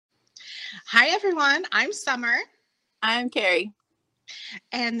Hi, everyone. I'm Summer, I'm Carrie.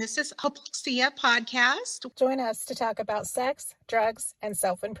 and this is Hopelexia Podcast. Join us to talk about sex, drugs, and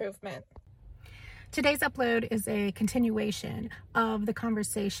self-improvement. Today's upload is a continuation of the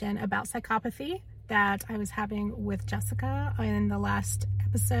conversation about psychopathy that I was having with Jessica in the last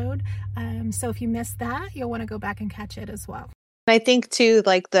episode. So if you missed that, you'll want to go back and catch it as well. I think too,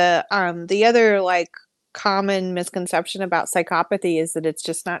 like the other like common misconception about psychopathy is that it's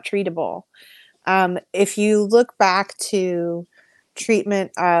just not treatable. If you look back to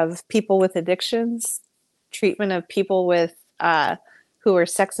treatment of people with addictions, treatment of people with who are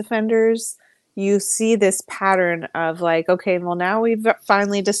sex offenders, you see this pattern of like, okay, well, now we've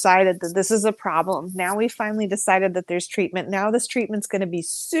finally decided that this is a problem. Now we finally decided that there's treatment. Now this treatment's going to be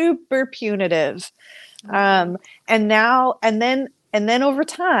super punitive. And then over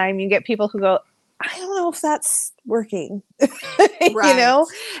time, you get people who go, I don't know if that's working, Right.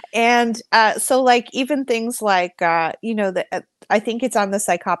 And so like even things like, I think it's on the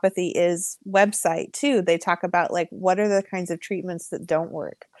Psychopathy Is website too. They talk about like, what are the kinds of treatments that don't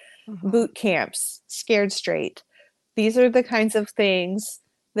work? Boot camps, Scared Straight. These are the kinds of things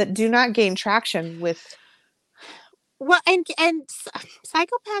that do not gain traction with. Well, and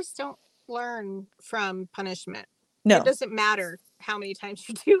psychopaths don't learn from punishment. No. It doesn't matter how many times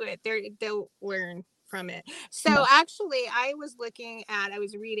you do it. They'll learn from it. So actually, I was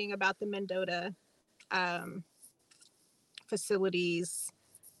reading about the Mendota facilities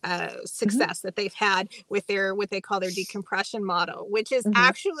success that they've had with their what they call their decompression model, which is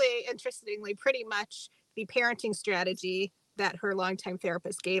actually, interestingly, pretty much the parenting strategy that her longtime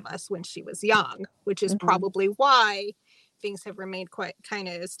therapist gave us when she was young, which is probably why things have remained quite kind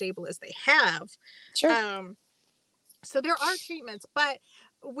of as stable as they have. Sure. So there are treatments, but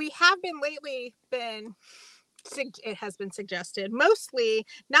we have it has been suggested, mostly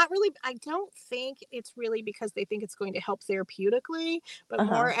not really. I don't think it's really because they think it's going to help therapeutically, but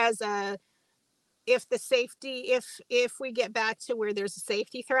more as if we get back to where there's a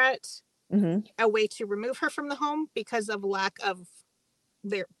safety threat, a way to remove her from the home because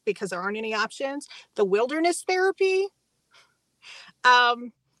there aren't any options. The wilderness therapy.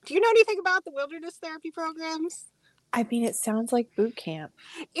 Do you know anything about the wilderness therapy programs? I mean, it sounds like boot camp.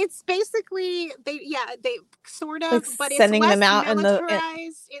 It's basically they sort of, like but sending it's less them out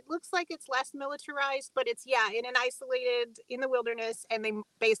militarized. It looks like it's less militarized, but it's in the wilderness, and they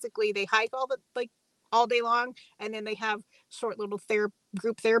hike all day long, and then they have short little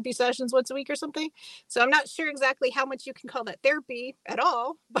group therapy sessions once a week or something. So I'm not sure exactly how much you can call that therapy at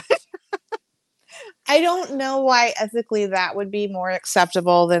all, but I don't know why ethically that would be more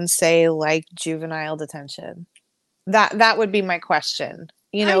acceptable than, say, like juvenile detention. That would be my question.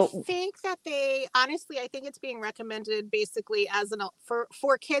 I think that I think it's being recommended basically as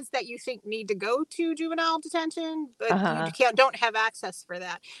for kids that you think need to go to juvenile detention, but you don't have access for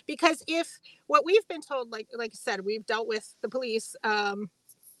that. Because if what we've been told, like I said, we've dealt with the police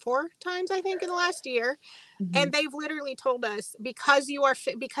 4 times, I think, in the last year. And they've literally told us, because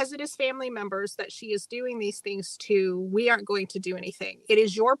it is family members that she is doing these things to, we aren't going to do anything. It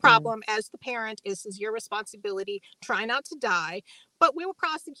is your problem as the parent. This is your responsibility. Try not to die, but we will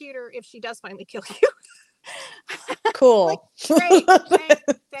prosecute her if she does finally kill you. Cool. Great.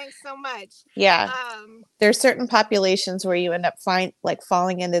 Thanks so much. Yeah. There's certain populations where you end up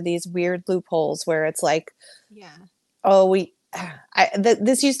falling into these weird loopholes where it's like,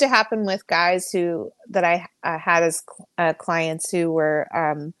 this used to happen with guys that I had as clients who were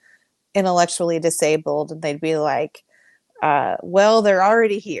intellectually disabled, and they'd be like, well, they're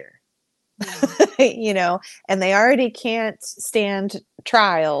already here, and they already can't stand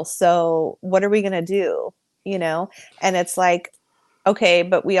trial. So what are we going to do? And it's like, okay,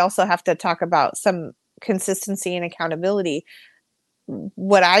 but we also have to talk about some consistency and accountability.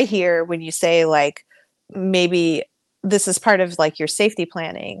 What I hear when you say like, maybe this is part of like your safety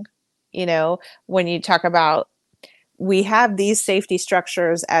planning, when you talk about, we have these safety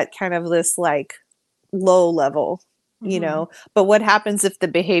structures at kind of this like low level, but what happens if the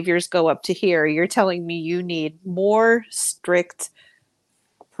behaviors go up to here? You're telling me you need more strict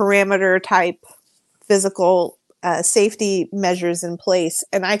parameter type physical safety measures in place,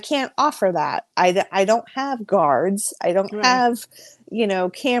 and I can't offer that. I don't have guards. I don't have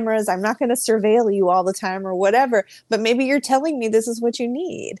cameras. I'm not going to surveil you all the time or whatever, but maybe you're telling me this is what you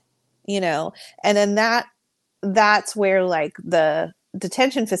need, and then that's where like the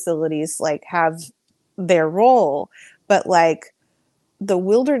detention facilities like have their role. But like the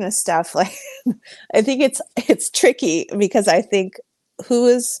wilderness stuff, like I think it's tricky because I think who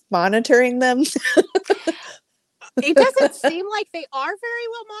is monitoring them? It doesn't seem like they are very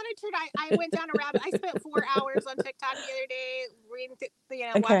well monitored. I went down a rabbit. I spent 4 hours on TikTok the other day reading,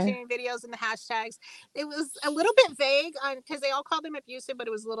 Okay. watching videos and the hashtags. It was a little bit vague on because they all call them abusive, but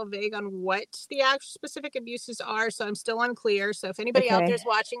it was a little vague on what the actual specific abuses are. So I'm still unclear. So if anybody out Okay. there's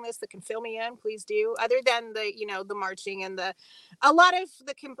watching this that can fill me in, please do. Other than the marching and a lot of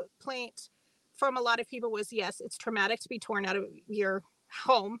the complaint from a lot of people was, yes, it's traumatic to be torn out of your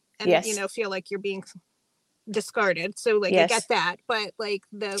home and Yes. feel like you're being discarded. So like I Yes. get that, but like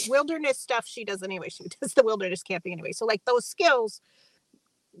the wilderness stuff she does anyway. She does the wilderness camping anyway. So like those skills,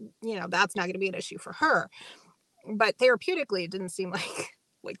 that's not going to be an issue for her. But therapeutically, it didn't seem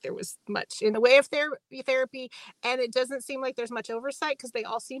like there was much in the way of therapy, and it doesn't seem like there's much oversight because they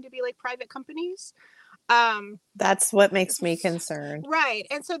all seem to be like private companies. That's what makes me concerned. Right.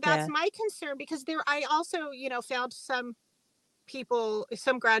 And so that's Yeah. my concern because I also, found some people,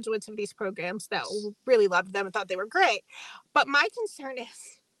 some graduates of these programs that really loved them and thought they were great. But my concern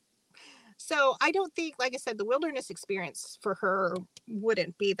is, so I don't think, like I said, the wilderness experience for her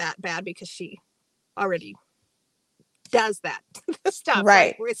wouldn't be that bad because she already does that stuff,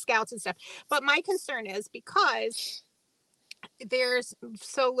 Right. with scouts and stuff. But my concern is because there's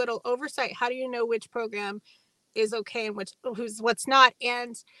so little oversight, how do you know which program is okay and what's not?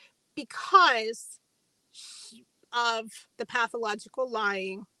 And because of the pathological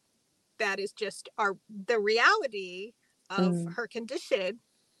lying that is just the reality of her condition,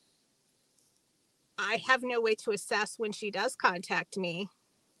 I have no way to assess when she does contact me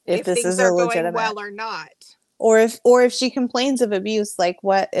If this things is are a going legitimate, well or not. or if she complains of abuse, like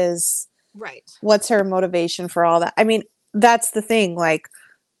what's her motivation for all that? I mean, that's the thing. Like,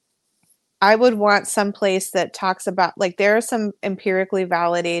 I would want some place that talks about, like, there are some empirically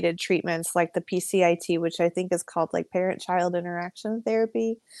validated treatments like the PCIT, which I think is called like parent-child interaction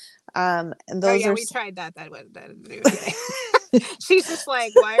therapy. And those we tried that. She's just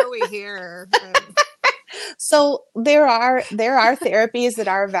like, why are we here? So there are therapies that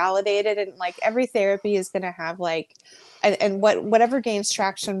are validated, and like every therapy is going to have like, and whatever gains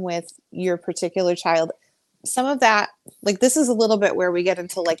traction with your particular child. Some of that, like, this is a little bit where we get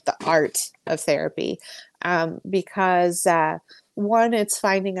into like the art of therapy, because one, it's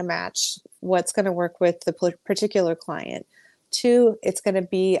finding a match, what's going to work with the particular client. Two, it's going to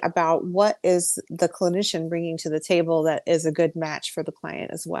be about what is the clinician bringing to the table that is a good match for the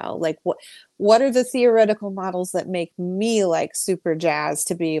client as well. Like what are the theoretical models that make me like super jazzed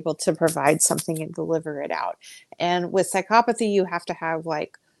to be able to provide something and deliver it out. And with psychopathy, you have to have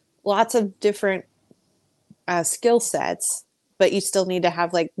like lots of different skill sets, but you still need to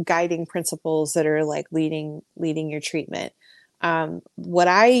have like guiding principles that are like leading your treatment. What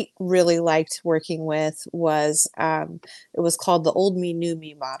I really liked working with was it was called the old me, new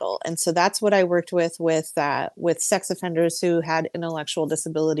me model. And so that's what I worked with sex offenders who had intellectual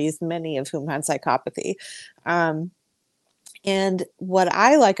disabilities, many of whom had psychopathy. And what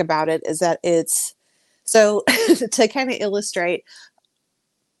I like about it is that it's, so to kind of illustrate,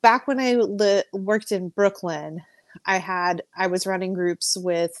 back when I worked in Brooklyn, I was running groups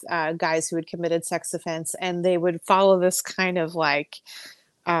with guys who had committed sex offense, and they would follow this kind of like,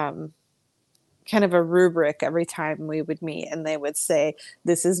 kind of a rubric every time we would meet, and they would say,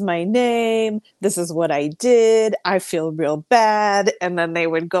 "This is my name. This is what I did. I feel real bad." And then they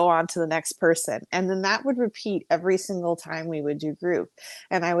would go on to the next person. And then that would repeat every single time we would do group.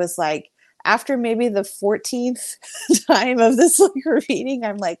 And I was like, after maybe the 14th time of this like repeating,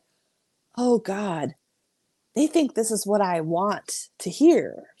 I'm like, oh God, they think this is what I want to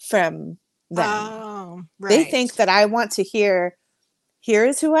hear from them. Oh, right. They think that I want to hear, here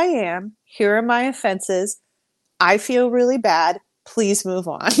is who I am. Here are my offenses. I feel really bad. Please move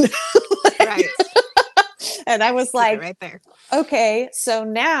on. Right. And I was like, right there. Okay, so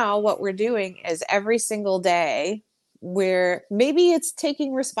now what we're doing is every single day, where maybe it's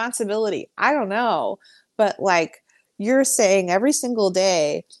taking responsibility. I don't know. But like you're saying every single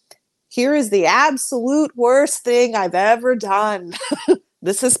day, here is the absolute worst thing I've ever done.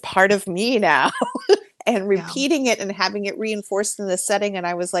 This is part of me now. And repeating it and having it reinforced in the setting. And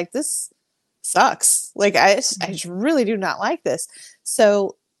I was like, this sucks. Like, I just really do not like this.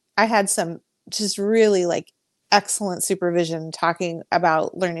 So I had some just really like excellent supervision talking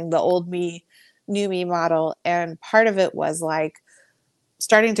about learning the old me, new me model. And part of it was like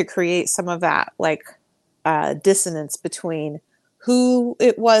starting to create some of that like dissonance between who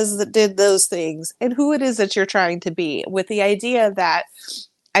it was that did those things and who it is that you're trying to be, with the idea that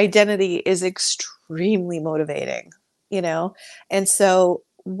identity is extremely motivating, And so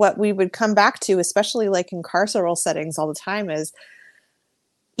what we would come back to, especially like in carceral settings all the time, is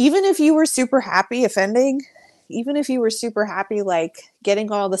even if you were super happy offending, even if you were super happy, like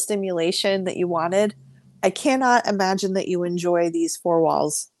getting all the stimulation that you wanted, I cannot imagine that you enjoy these four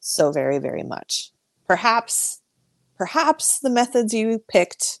walls so very, very much. Perhaps the methods you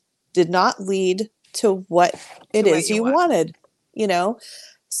picked did not lead to what it is you wanted, you know?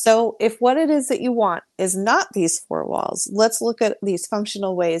 So if what it is that you want is not these four walls, let's look at these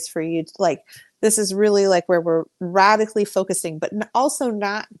functional ways for you to, like, this is really like where we're radically focusing, but also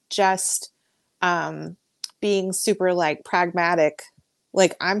not just being super like pragmatic.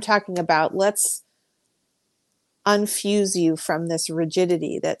 Like I'm talking about, let's unfuse you from this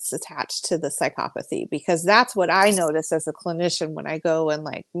rigidity that's attached to the psychopathy, because that's what I notice as a clinician when I go and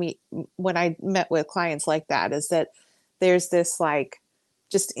like when I met with clients like that, is that there's this like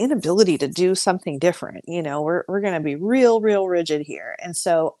just inability to do something different. You know, we're going to be real rigid here. And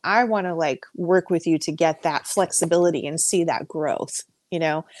so I want to like work with you to get that flexibility and see that growth, you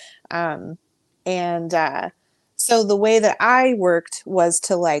know? So the way that I worked was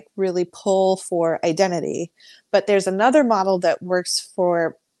to like really pull for identity, but there's another model that worked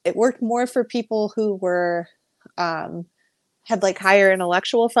more for people who were, had like higher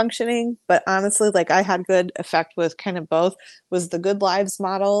intellectual functioning, but honestly, like I had good effect with kind of both, was the Good Lives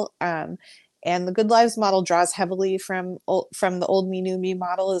model. And the Good Lives model draws heavily from the Old Me, New Me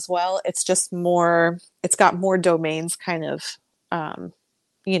model as well. It's just more, it's got more domains kind of,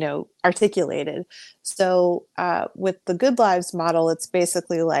 you know, articulated. So with the Good Lives model, it's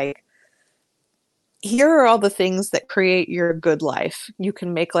basically like, here are all the things that create your good life. You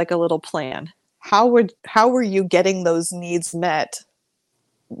can make like a little plan. How were you getting those needs met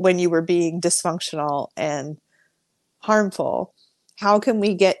when you were being dysfunctional and harmful? How can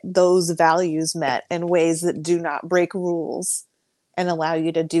we get those values met in ways that do not break rules and allow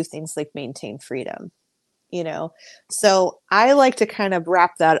you to do things like maintain freedom? You know, so I like to kind of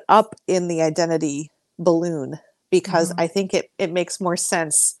wrap that up in the identity balloon, because I think it makes more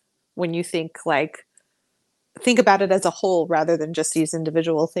sense when you think about it as a whole rather than just these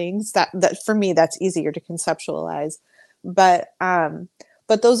individual things. That for me, that's easier to conceptualize. But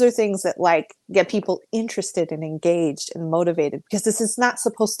those are things that like get people interested and engaged and motivated, because this is not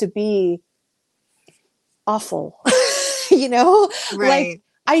supposed to be awful, you know? Right. Like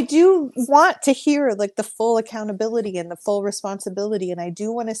I do want to hear like the full accountability and the full responsibility. And I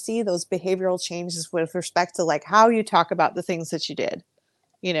do want to see those behavioral changes with respect to like how you talk about the things that you did.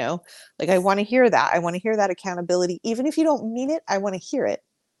 You know, like I want to hear that. I want to hear that accountability. Even if you don't mean it, I want to hear it,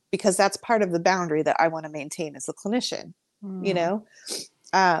 because that's part of the boundary that I want to maintain as a clinician. You know,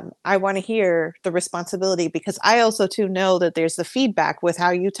 I want to hear the responsibility, because I also too know that there's the feedback with how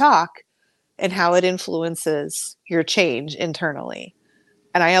you talk and how it influences your change internally.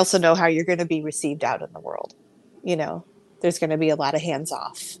 And I also know how you're going to be received out in the world. You know, there's going to be a lot of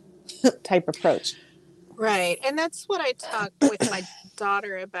hands-off type approach. Right. And that's what I talk with my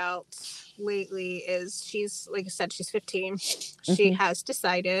daughter about lately, is she's, like I said, she's 15. She has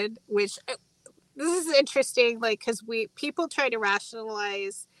decided, which this is interesting, like, because people try to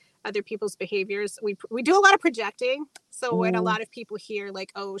rationalize other people's behaviors. We do a lot of projecting. So when a lot of people hear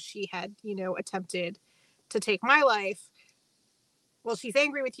like, oh, she had, you know, attempted to take my life, well, she's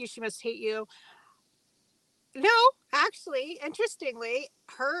angry with you, she must hate you. No, actually, interestingly,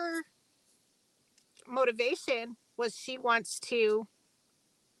 her motivation was she wants to,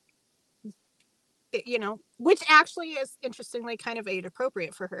 you know, which actually is interestingly kind of age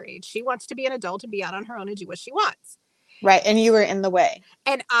appropriate for her age. She wants to be an adult and be out on her own and do what she wants. Right. And you were in the way.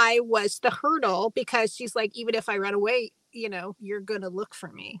 And I was the hurdle, because she's like, even if I run away, you know, you're going to look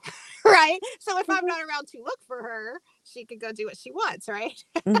for me. Right. So if I'm not around to look for her, she can go do what she wants. Right.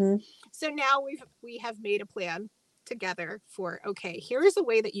 So now we have made a plan together for, okay, here's a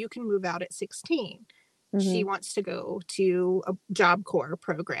way that you can move out at 16. She wants to go to a Job Corps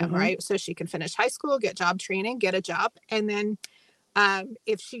program, right? So she can finish high school, get job training, get a job. And then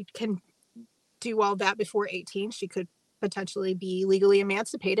if she can do all that before 18, she could potentially be legally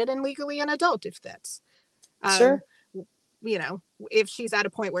emancipated and legally an adult, if that's, sure. You know, if she's at a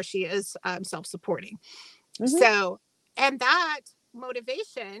point where she is self-supporting. So, and that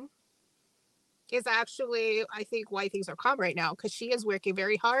motivation is actually, I think, why things are calm right now, because she is working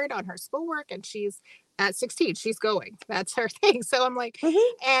very hard on her schoolwork, and she's at 16, she's going. That's her thing. So I'm like,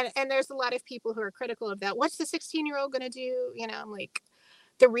 and there's a lot of people who are critical of that. What's the 16-year-old going to do? You know, I'm like,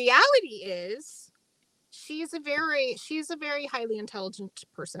 the reality is she's a very highly intelligent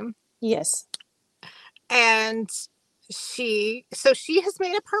person. Yes. And she has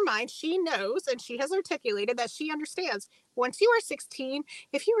made up her mind. She knows, and she has articulated that she understands, once you are 16,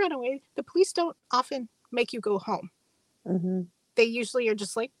 if you run away, the police don't often make you go home. They usually are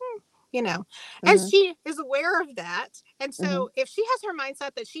just like, you know, and Mhm. she is aware of that. And Mhm. so if she has her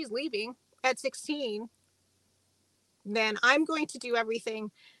mindset that she's leaving at 16, then I'm going to do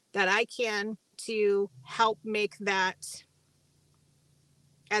everything that I can to help make that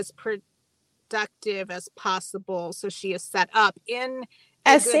as productive as possible so she is set up in a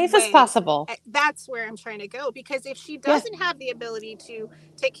As good safe as way. possible. That's where I'm trying to go, because if she Yeah. doesn't have the ability to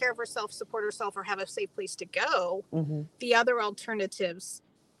take care of herself, support herself, or have a safe place to go, Mhm. the other alternatives,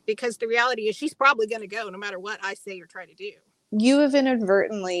 because the reality is she's probably going to go no matter what I say or try to do. You have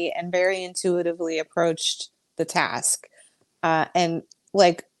inadvertently and very intuitively approached the task. And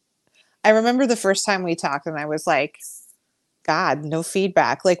like, I remember the first time we talked and I was like, God, no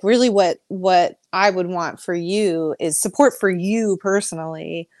feedback. Like really what I would want for you is support for you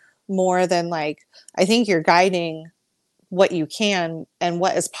personally more than like, I think you're guiding what you can and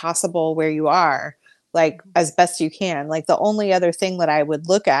what is possible where you are, like as best you can. Like the only other thing that I would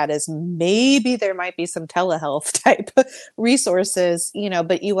look at is maybe there might be some telehealth type resources, you know,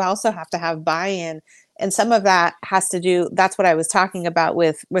 but you also have to have buy-in. And some of that has to do, that's what I was talking about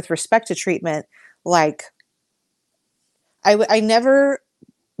with respect to treatment. Like I never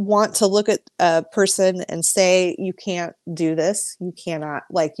want to look at a person and say, you can't do this. You cannot,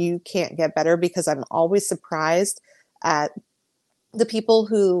 like, you can't get better, because I'm always surprised at the people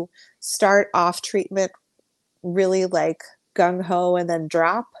who start off treatment really like gung ho and then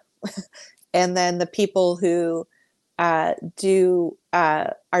drop. And then the people who are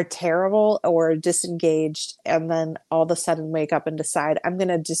terrible or disengaged and then all of a sudden wake up and decide, I'm going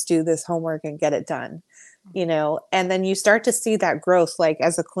to just do this homework and get it done, you know. And then you start to see that growth. Like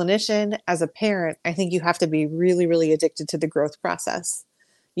as a clinician, as a parent, I think you have to be really, really addicted to the growth process.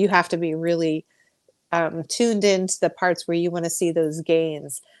 You have to be really tuned into the parts where you want to see those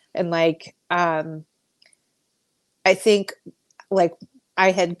gains. And like I think like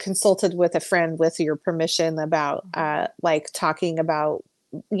I had consulted with a friend with your permission about like talking about,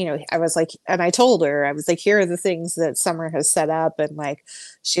 you know, I was like, and I told her, I was like, here are the things that Summer has set up. And like,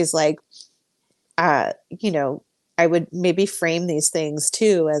 she's like, you know, I would maybe frame these things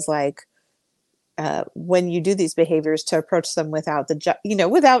too as like, when you do these behaviors, to approach them without you know,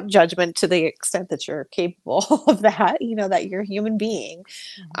 without judgment, to the extent that you're capable of that, you know, that you're a human being.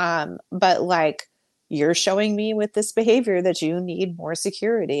 But like, you're showing me with this behavior that you need more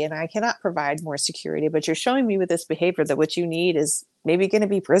security and I cannot provide more security, but you're showing me with this behavior that what you need is maybe going to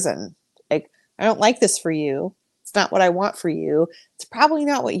be prison. Like, I don't like this for you. It's not what I want for you. It's probably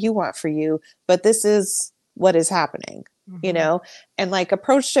not what you want for you, but this is what is happening, you know. And like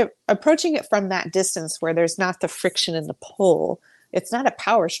approaching it from that distance where there's not the friction and the pull. It's not a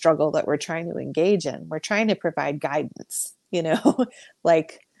power struggle that we're trying to engage in. We're trying to provide guidance, you know.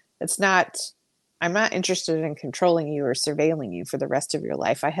 Like, it's not, I'm not interested in controlling you or surveilling you for the rest of your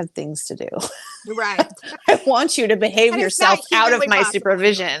life. I have things to do. Right. I want you to behave And it's not yourself out of humanly my possible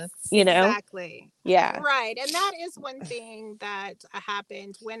supervision, anyways. you know. Exactly. Yeah. Right. And that is one thing that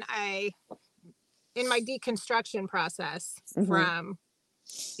happened when in my deconstruction process from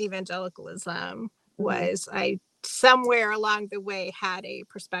evangelicalism, was I somewhere along the way had a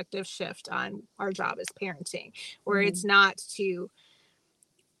perspective shift on our job as parenting, where it's not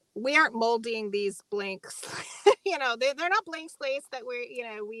we aren't molding these blanks, you know, they're not blank slates that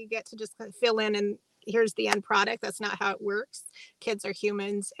we get to just fill in and here's the end product. That's not how it works. Kids are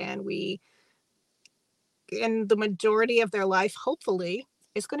humans, and in the majority of their life, hopefully,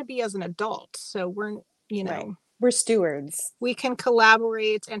 is going to be as an adult. So we're, Right. We're stewards. we can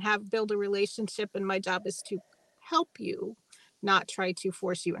collaborate and build a relationship. And my job is to help you, not try to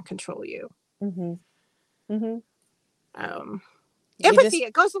force you and control you. Empathy,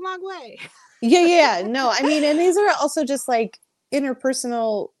 it goes a long way. Yeah. No, I mean, and these are also just like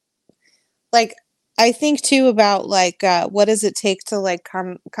interpersonal, like, I think too about like, what does it take to like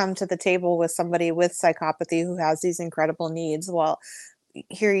come to the table with somebody with psychopathy who has these incredible needs? Well,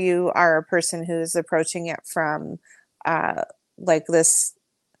 here you are, a person who's approaching it from like this,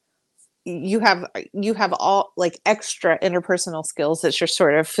 you have all like extra interpersonal skills that you're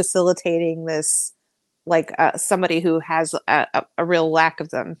sort of facilitating this, like somebody who has a real lack of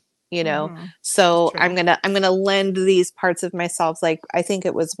them, you know. So I'm gonna lend these parts of myself. Like, I think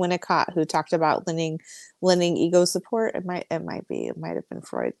it was Winnicott who talked about lending ego support. It might have been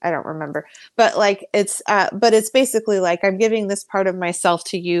Freud, I don't remember. But like, it's basically like, I'm giving this part of myself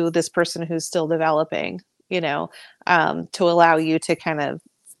to you, this person who's still developing, you know, to allow you to kind of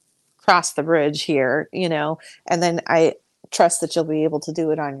cross the bridge here, you know. And then I trust that you'll be able to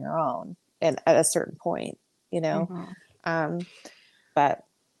do it on your own and at a certain point, you know. But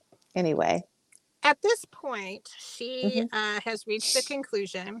anyway, at this point, she has reached the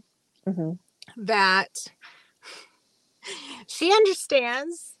conclusion Mm-hmm. that she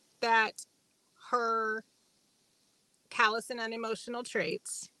understands that her callous and unemotional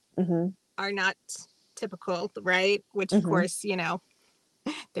traits Mm-hmm. are not typical, right? Which, of Mm-hmm. course,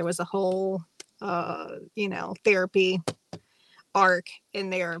 there was a whole, therapy arc in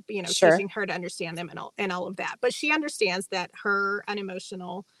there, Sure. teaching her to understand them and all of that. But she understands that her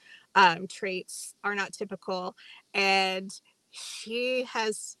unemotional traits are not typical, and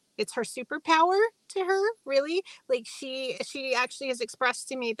it's her superpower to her, really. Like she actually has expressed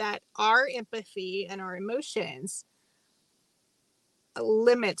to me that our empathy and our emotions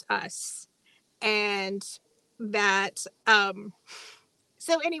limit us, and that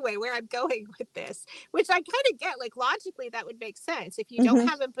so anyway, where I'm going with this, which I kind of get, like logically that would make sense. If you don't Mm-hmm.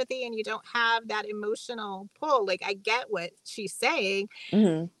 have empathy and you don't have that emotional pull, like I get what she's saying.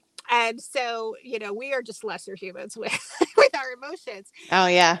 Mm-hmm. And so, we are just lesser humans with with our emotions. Oh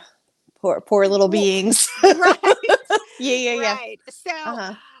yeah, poor little beings. Right. Yeah. Right. So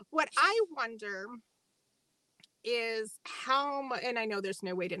Uh-huh. what I wonder is how much, and I know there's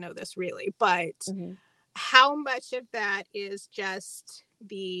no way to know this really, but Mm-hmm. how much of that is just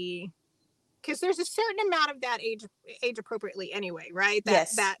because there's a certain amount of that age appropriately anyway, right?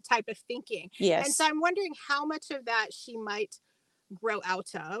 Yes. That type of thinking. And so Yes. I'm wondering how much of that she might grow out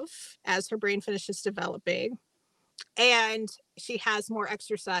of as her brain finishes developing, and she has more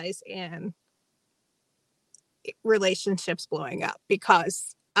exercise in relationships blowing up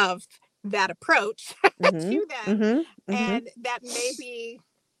because of that approach Mm-hmm. to them. Mm-hmm. Mm-hmm. And that maybe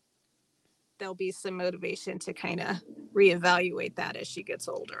there'll be some motivation to kind of reevaluate that as she gets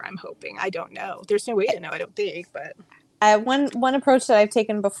older. I'm hoping. I don't know. There's no way to know, I don't think, but One approach that I've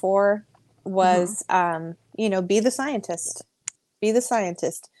taken before Mhm. was, be the scientist. Be the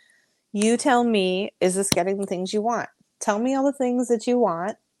scientist. You tell me, is this getting the things you want? Tell me all the things that you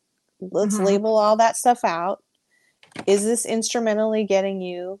want. Let's Mhm. label all that stuff out. Is this instrumentally getting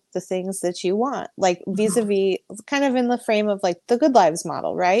you the things that you want? Like vis-a-vis, kind of in the frame of like the Good Lives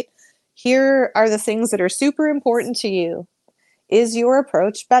model, right? Here are the things that are super important to you. Is your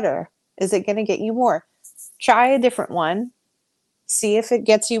approach better? Is it going to get you more? Try a different one. See if it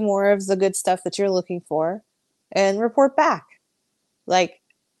gets you more of the good stuff that you're looking for and report back. Like,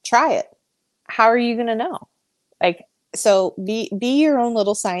 try it. How are you going to know? Like, so be your own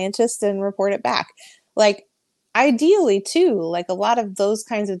little scientist and report it back. Like, ideally too, like a lot of those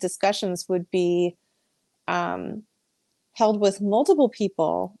kinds of discussions would be held with multiple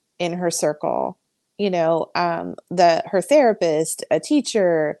people in her circle, her therapist, a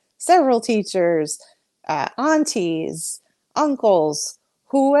teacher, several teachers, aunties, uncles,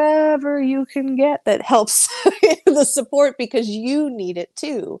 whoever you can get that helps the support, because you need it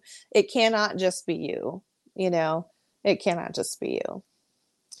too. It cannot just be you, it cannot just be you.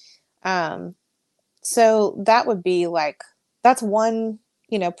 So that would be like, that's one,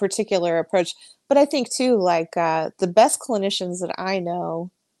 particular approach. But I think too, like the best clinicians that I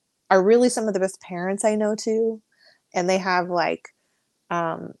know are really some of the best parents I know too. And they have like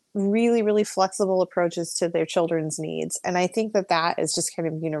really, really flexible approaches to their children's needs. And I think that that is just kind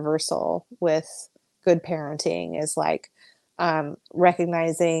of universal with good parenting, is like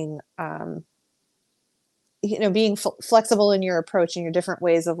recognizing, being flexible in your approach and your different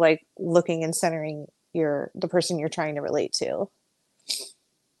ways of like looking and centering the person you're trying to relate to.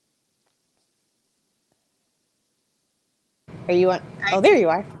 Are you on? Oh, there you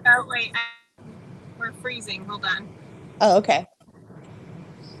are. Oh, wait. We're freezing. Hold on. Oh, okay.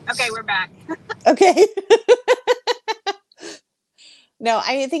 Okay, we're back. Okay. No,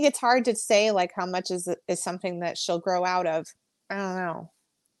 I think it's hard to say like how much is something that she'll grow out of. I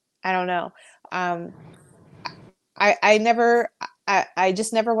don't know. I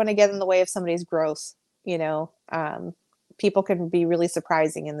just never want to get in the way of somebody's growth. People can be really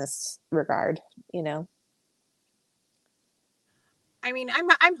surprising in this regard. I mean,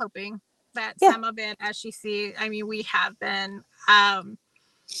 I'm hoping that Yeah. some of it, as she sees, I mean, we have been.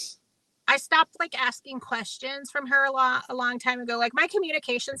 I stopped like asking questions from her a long time ago. Like my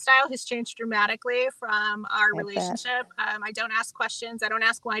communication style has changed dramatically from our relationship. I don't ask questions. I don't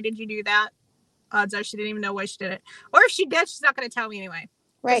ask, why did you do that? Odds are she didn't even know why she did it. Or if she did, she's not going to tell me anyway.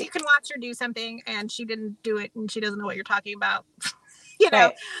 Because Right. you can watch her do something and she didn't do it and she doesn't know what you're talking about.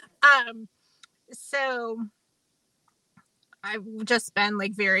 Right. So I've just been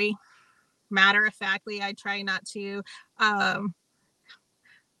like very matter of factly. I try not to, I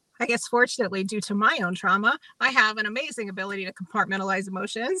guess fortunately, due to my own trauma, I have an amazing ability to compartmentalize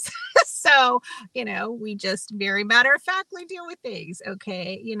emotions. So, we just very matter of factly deal with things.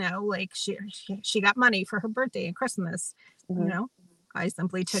 Okay. Like she got money for her birthday and Christmas, Mm-hmm. I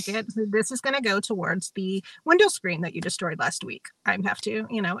simply took it. This is going to go towards the window screen that you destroyed last week. I have to,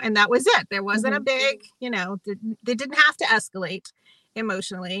 and that was it. There wasn't a big, they didn't have to escalate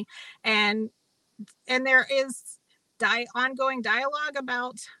emotionally. And there is ongoing dialogue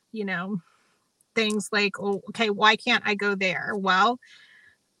about, things like, oh, okay, why can't I go there? Well,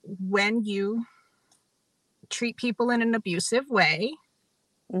 when you treat people in an abusive way,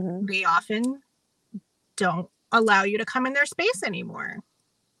 they often don't allow you to come in their space anymore.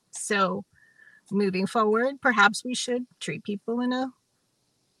 So moving forward, perhaps we should treat people in a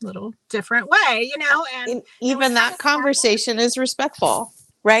little different way, and even that conversation is respectful,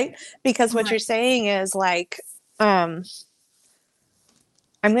 right? Because what you're saying is like,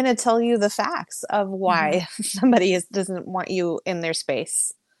 I'm going to tell you the facts of why somebody doesn't want you in their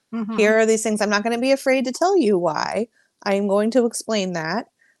space. Here are these things. I'm not going to be afraid to tell you why. I'm going to explain that.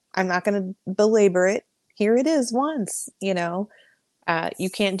 I'm not going to belabor it. Here it is once, you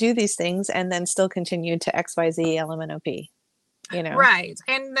can't do these things and then still continue to XYZ LMNOP, Right.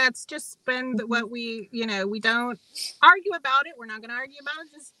 And that's just been what we don't argue about it. We're not going to argue about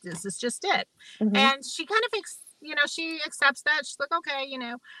it. This is just it. And she kind of, she accepts that. She's like, okay,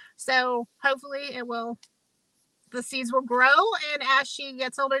 so hopefully the seeds will grow. And as she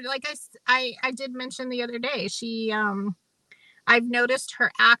gets older, like I did mention the other day, I've noticed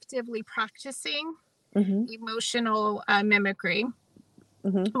her actively practicing emotional mimicry,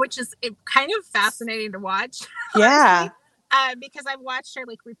 which is kind of fascinating to watch. Yeah. Because I've watched her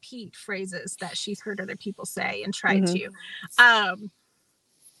like repeat phrases that she's heard other people say and try to.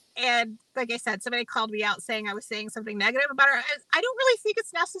 And like I said, somebody called me out saying I was saying something negative about her. I don't really think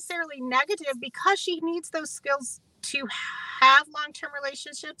it's necessarily negative because she needs those skills to have long-term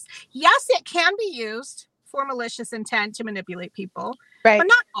relationships. Yes, it can be used for malicious intent to manipulate people, right? But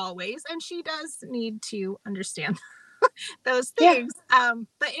not always. And she does need to understand those things. Yeah.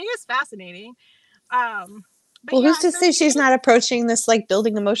 But it is fascinating. Well, who's to say she's not approaching this like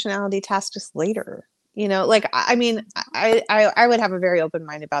building emotionality task just later? Like, I mean, I would have a very open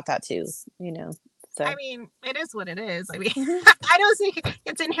mind about that too, so. I mean, it is what it is. I mean, I don't think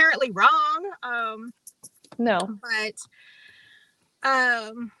it's inherently wrong. No. But,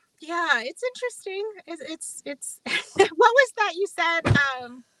 yeah, it's interesting. It's what was that you said,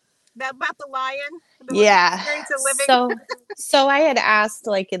 that about the lion? Yeah. So I had asked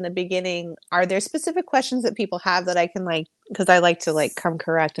like in the beginning, are there specific questions that people have that I can like, because I like to like come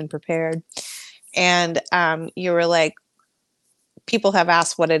correct and prepared. And you were like, people have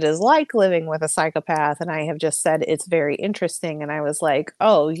asked what it is like living with a psychopath. And I have just said, it's very interesting. And I was like,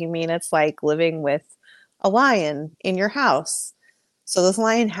 oh, you mean it's like living with a lion in your house? So this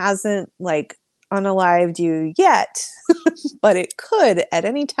lion hasn't like unalived you yet, but it could at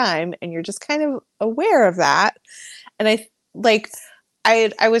any time. And you're just kind of aware of that. And I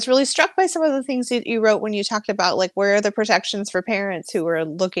was really struck by some of the things that you wrote when you talked about like, where are the protections for parents who are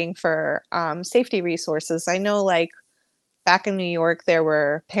looking for safety resources? I know like back in New York, there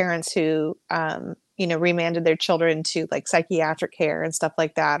were parents who, remanded their children to like psychiatric care and stuff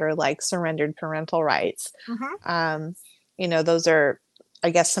like that, or like surrendered parental rights. Those are, I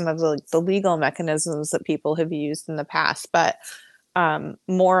guess, some of the legal mechanisms that people have used in the past, but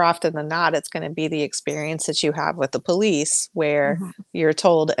more often than not, it's going to be the experience that you have with the police where you're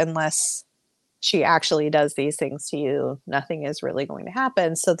told, unless she actually does these things to you, nothing is really going to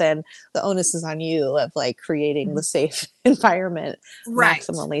happen. So then the onus is on you of like creating the safe environment, right,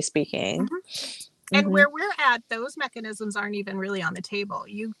 maximally speaking. And where we're at, those mechanisms aren't even really on the table.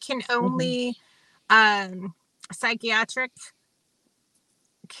 You can only psychiatric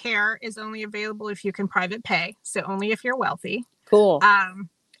care is only available if you can private pay. So only if you're wealthy. Cool.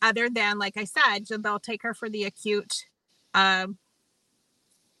 Other than, like I said, they'll take her for the acute time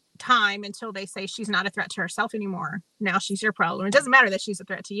until they say She's not a threat to herself anymore. Now she's your problem. It doesn't matter that she's a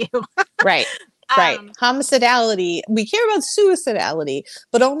threat to you. Right. Right. Homicidality. We care about suicidality,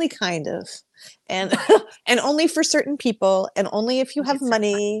 but only kind of. And and only for certain people, and only if you have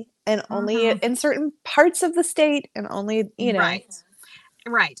money, and only in certain parts of the state, and only, you know.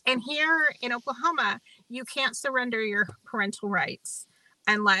 Right. And here in Oklahoma, you can't surrender your parental rights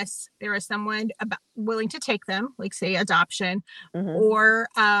unless there is someone willing to take them, like say adoption, or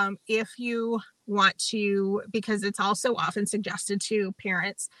if you want to, because it's also often suggested to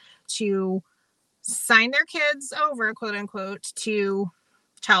parents to sign their kids over, quote unquote, to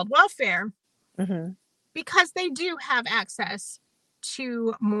child welfare, because they do have access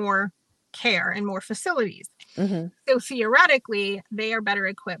to more care and more facilities. So theoretically, they are better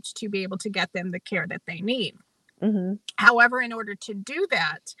equipped to be able to get them the care that they need. However, in order to do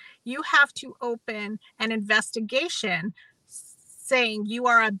that, you have to open an investigation saying you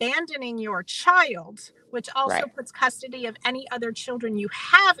are abandoning your child, which also Right. puts custody of any other children you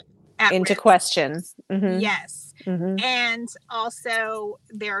have at Into risk. question. Yes. Mm-hmm. And also,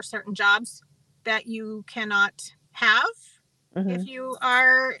 there are certain jobs that you cannot have if you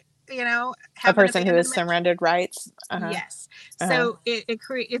are, A have an person who has abandonment. surrendered rights. Yes. Uh-huh. So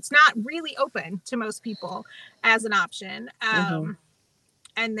it's not really open to most people as an option.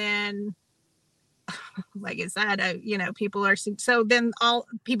 And then, like I said, people are, so then all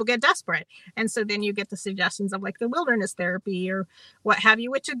people get desperate. And so then you get the suggestions of like the wilderness therapy or what have you,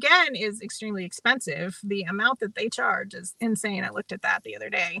 which again is extremely expensive. The amount that they charge is insane. I looked at that the other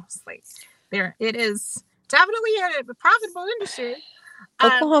day. It's like it is definitely a profitable industry.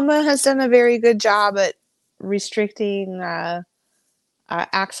 Oklahoma has done a very good job at restricting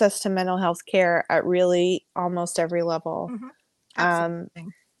access to mental health care at really almost every level. Absolutely.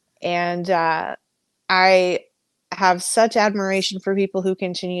 And I have such admiration for people who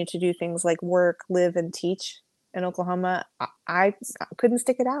continue to do things like work, live, and teach in Oklahoma. I couldn't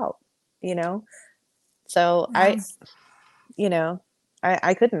stick it out, So I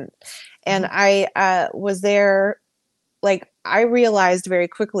couldn't. And I was there, like, I realized very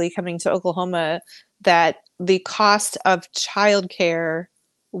quickly coming to Oklahoma that the cost of childcare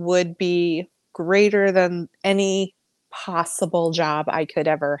would be greater than any possible job I could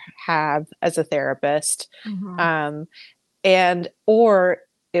ever have as a therapist. Or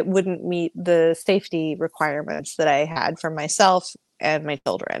it wouldn't meet the safety requirements that I had for myself and my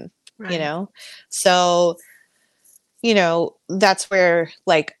children, So, that's where,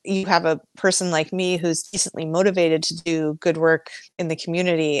 like, you have a person like me who's decently motivated to do good work in the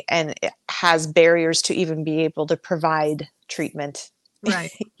community and it has barriers to even be able to provide treatment.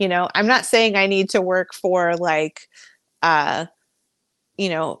 Right. I'm not saying I need to work for like, hundreds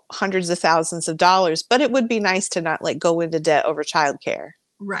of thousands of dollars, but it would be nice to not like go into debt over childcare.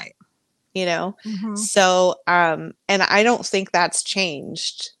 Right. So, and I don't think that's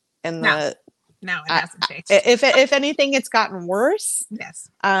changed in the, No, it hasn't changed. If anything, it's gotten worse. Yes.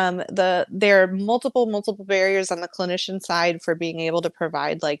 There are multiple barriers on the clinician side for being able to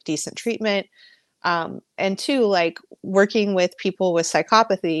provide like decent treatment. And two, like working with people with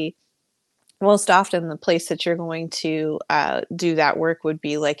psychopathy, most often the place that you're going to do that work would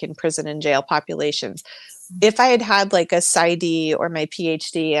be like in prison and jail populations. If I had had like a PsyD or my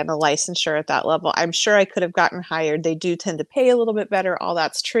PhD and a licensure at that level, I'm sure I could have gotten hired. They do tend to pay a little bit better. All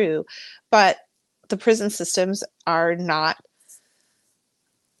that's true. But the prison systems are not,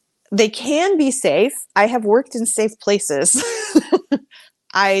 they can be safe. I have worked in safe places.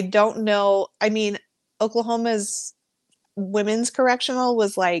 I don't know. I mean, Oklahoma's women's correctional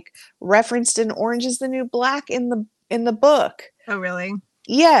was like referenced in Orange is the New Black in the book. Oh, really?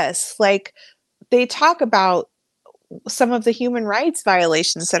 Yes. Like they talk about some of the human rights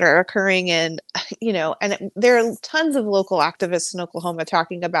violations that are occurring in, and there are tons of local activists in Oklahoma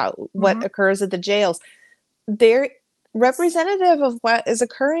talking about what occurs at the jails. They're representative of what is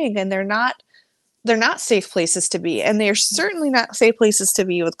occurring, and they're not safe places to be. And they're certainly not safe places to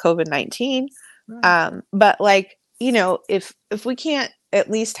be with COVID-19. Right. But like, if we can't at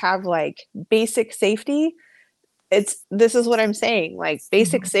least have like basic safety, this is what I'm saying. Like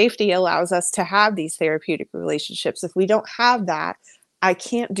basic safety allows us to have these therapeutic relationships. If we don't have that, I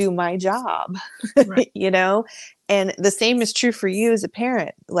can't do my job, right. And the same is true for you as a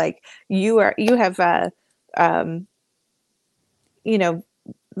parent. Like you have,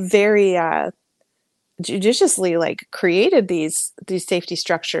 very judiciously like created these safety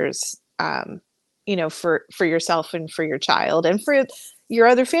structures, for yourself and for your child and for your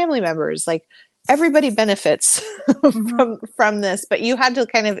other family members. Like everybody benefits from this, but you had to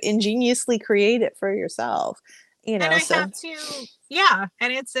kind of ingeniously create it for yourself, And I have to,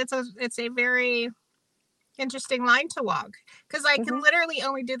 and it's a very interesting line to walk because I can literally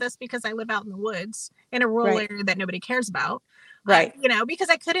only do this because I live out in the woods in a rural area that nobody cares about. Right. Because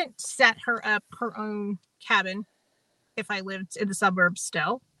I couldn't set her up her own cabin if I lived in the suburbs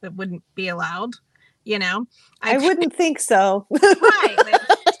still. That wouldn't be allowed. I wouldn't think so. Right.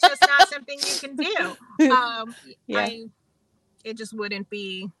 It's just not something you can do. It just wouldn't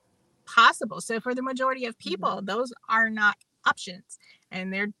be possible. So for the majority of people, those are not options.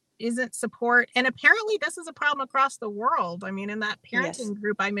 And there isn't support. And apparently this is a problem across the world. I mean, in that parenting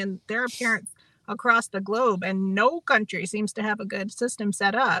group I'm in, there are parents across the globe, and no country seems to have a good system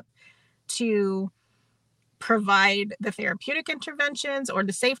set up to provide the therapeutic interventions or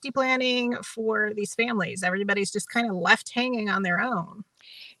the safety planning for these families. Everybody's just kind of left hanging on their own.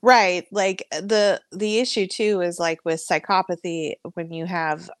 Right. Like the issue too is like with psychopathy, when you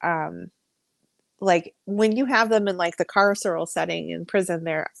have like when you have them in like the carceral setting in prison,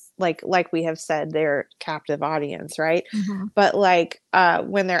 they're like we have said, they're captive audience, right? But like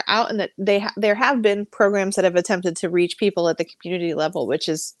when they're out in there have been programs that have attempted to reach people at the community level, which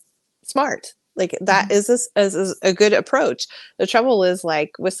is smart. Like that is a good approach. The trouble is,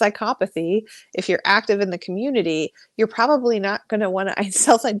 like with psychopathy, if you're active in the community, you're probably not going to want to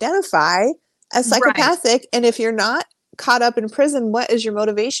self-identify as psychopathic. And if you're not caught up in prison, what is your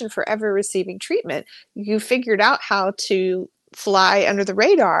motivation for ever receiving treatment? You figured out how to fly under the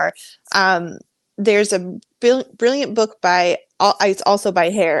radar. There's a brilliant book it's also by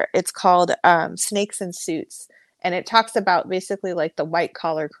Hare. It's called Snakes in Suits. And it talks about basically like the white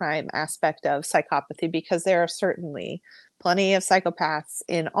collar crime aspect of psychopathy, because there are certainly plenty of psychopaths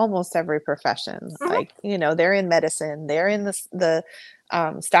in almost every profession. Like, you know, they're in medicine, they're in the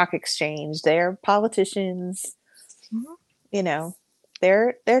stock exchange, they're politicians, you know,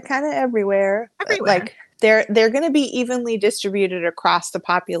 they're kind of everywhere. Like they're going to be evenly distributed across the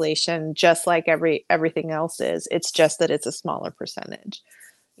population, just like everything else is. It's just that it's a smaller percentage,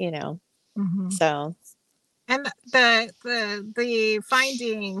 you know. So. And the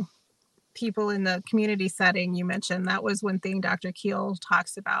finding people in the community setting you mentioned, that was one thing Dr. Keel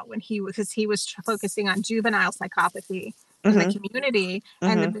talks about when he was focusing on juvenile psychopathy in the community.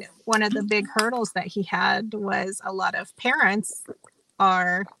 And one of the big hurdles that he had was a lot of parents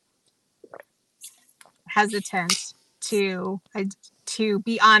are hesitant to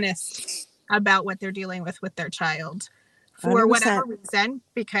be honest about what they're dealing with their child for 100%. whatever reason,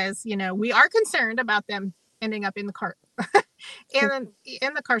 because, you know, we are concerned about them ending up in the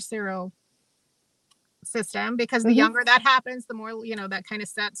in the carceral system, because the younger that happens, the more, you know, that kind of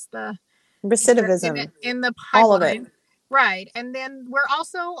sets the recidivism in the pipeline. All of it. Right. And then we're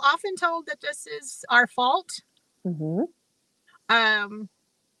also often told that this is our fault. And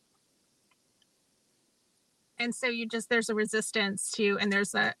so there's a resistance to, and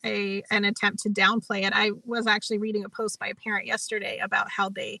there's an attempt to downplay it. I was actually reading a post by a parent yesterday about how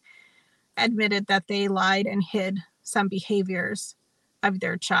they admitted that they lied and hid some behaviors of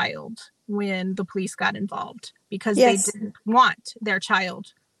their child when the police got involved, because they didn't want their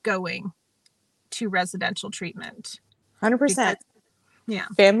child going to residential treatment. 100%. Yeah.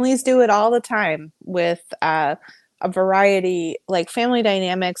 Families do it all the time with a variety, like family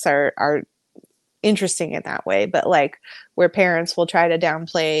dynamics are interesting in that way, but like where parents will try to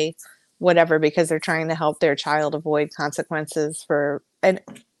downplay whatever because they're trying to help their child avoid consequences and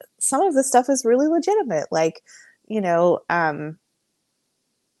some of the stuff is really legitimate. Like, you know,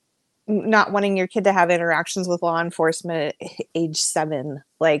 not wanting your kid to have interactions with law enforcement at age 7.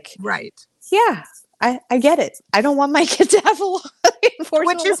 Like, yeah, I get it. I don't want my kid to have a law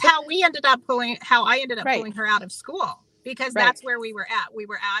enforcement. Which is how I ended up pulling her out of school, because that's where we were at. We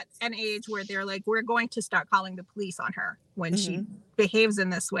were at an age where they're like, we're going to start calling the police on her when she behaves in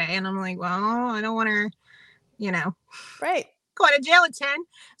this way. And I'm like, well, I don't want her, you know, going to jail at 10.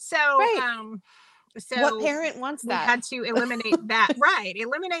 So, so what parent wants that? We had to eliminate that,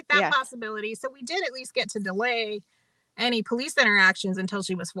 eliminate that possibility. So we did at least get to delay any police interactions until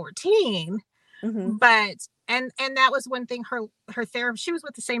she was 14. But, and that was one thing, her therapist, she was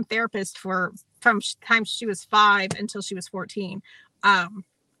with the same therapist from time she was 5 until she was 14. And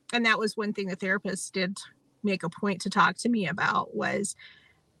that was one thing the therapist did make a point to talk to me about, was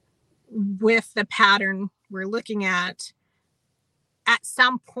with the pattern we're looking at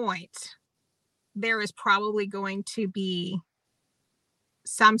some point, there is probably going to be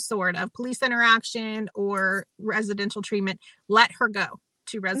some sort of police interaction or residential treatment. Let her go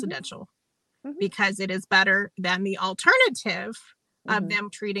to residential because it is better than the alternative of them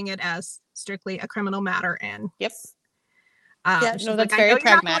treating it as strictly a criminal matter. And that's like, very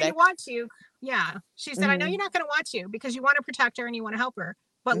pragmatic. Not going to want to. Yeah. She said, I know you're not going to want to, because you want to protect her and you want to help her,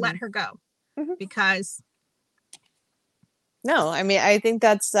 but let her go because. No, I mean, I think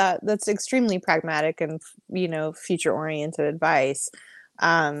that's extremely pragmatic and, you know, future oriented advice.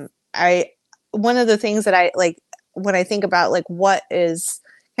 One of the things that I like when I think about like what is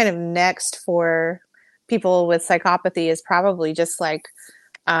kind of next for people with psychopathy is probably just like,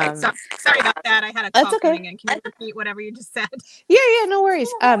 sorry about that. I had a call coming in. Can you repeat whatever you just said? Yeah, no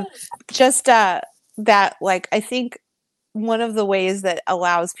worries. Just that, like, I think one of the ways that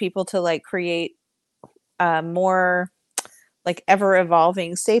allows people to like create more like ever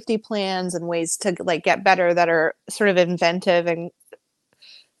evolving safety plans and ways to like get better that are sort of inventive and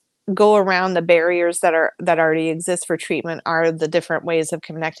go around the barriers that already exist for treatment are the different ways of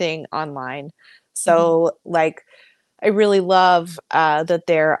connecting online. So like, I really love that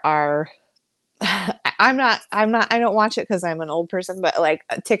there are, I don't watch it because I'm an old person, but like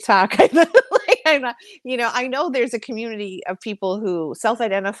TikTok, I I'm not, I know there's a community of people who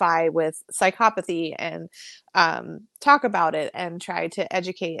self-identify with psychopathy and talk about it and try to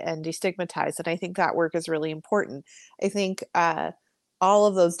educate and destigmatize. And I think that work is really important. I think all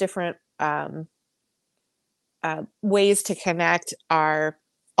of those different ways to connect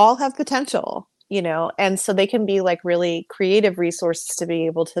all have potential, and so they can be like really creative resources to be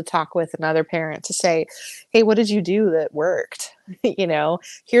able to talk with another parent to say, hey, what did you do that worked?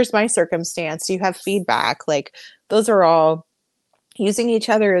 Here's my circumstance. Do you have feedback? Like, those are all, using each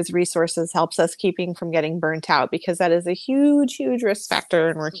other as resources helps us keeping from getting burnt out, because that is a huge, huge risk factor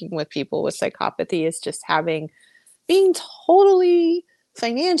in working with people with psychopathy, is just being totally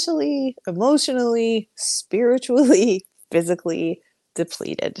financially, emotionally, spiritually, physically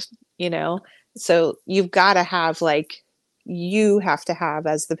depleted, So you've got to have you have to have,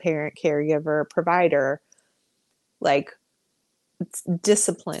 as the parent, caregiver, provider, like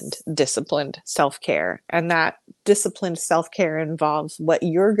disciplined self-care. And that disciplined self-care involves what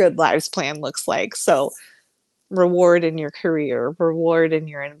your Good Lives plan looks like. So reward in your career, reward in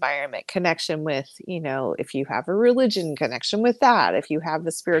your environment, connection with, if you have a religion, connection with that, if you have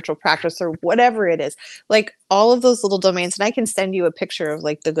the spiritual practice or whatever it is, like all of those little domains. And I can send you a picture of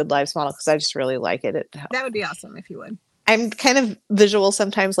like the Good Lives model, because I just really like it. That would be awesome if you would. I'm kind of visual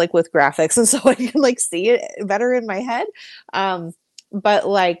sometimes, like with graphics, and so I can like see it better in my head. But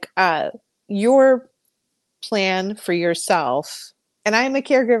like your plan for yourself, and I'm a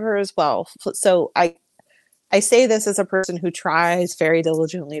caregiver as well, so I say this as a person who tries very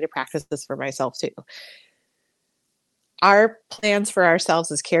diligently to practice this for myself too. Our plans for ourselves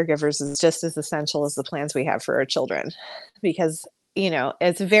as caregivers is just as essential as the plans we have for our children, because,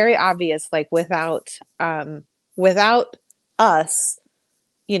 it's very obvious, like without us,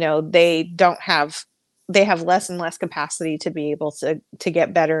 they have less and less capacity to be able to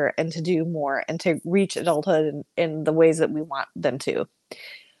get better and to do more and to reach adulthood in the ways that we want them to.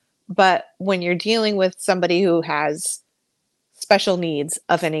 But when you're dealing with somebody who has special needs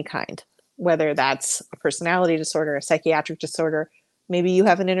of any kind, whether that's a personality disorder, a psychiatric disorder, maybe you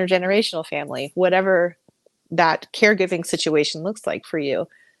have an intergenerational family, whatever that caregiving situation looks like for you,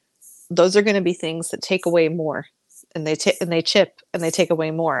 those are going to be things that take away more, and they chip and they take away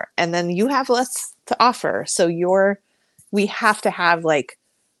more, and then you have less to offer. So we have to have, like,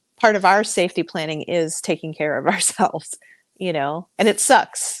 part of our safety planning is taking care of ourselves, and it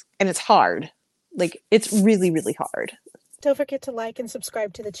sucks. And it's hard. Like, it's really, really hard. Don't forget to like and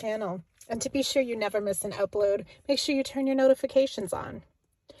subscribe to the channel. And to be sure you never miss an upload, make sure you turn your notifications on.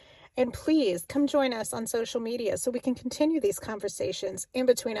 And please come join us on social media so we can continue these conversations in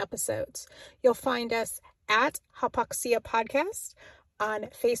between episodes. You'll find us at Hypoxia Podcast on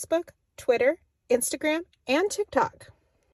Facebook, Twitter, Instagram, and TikTok.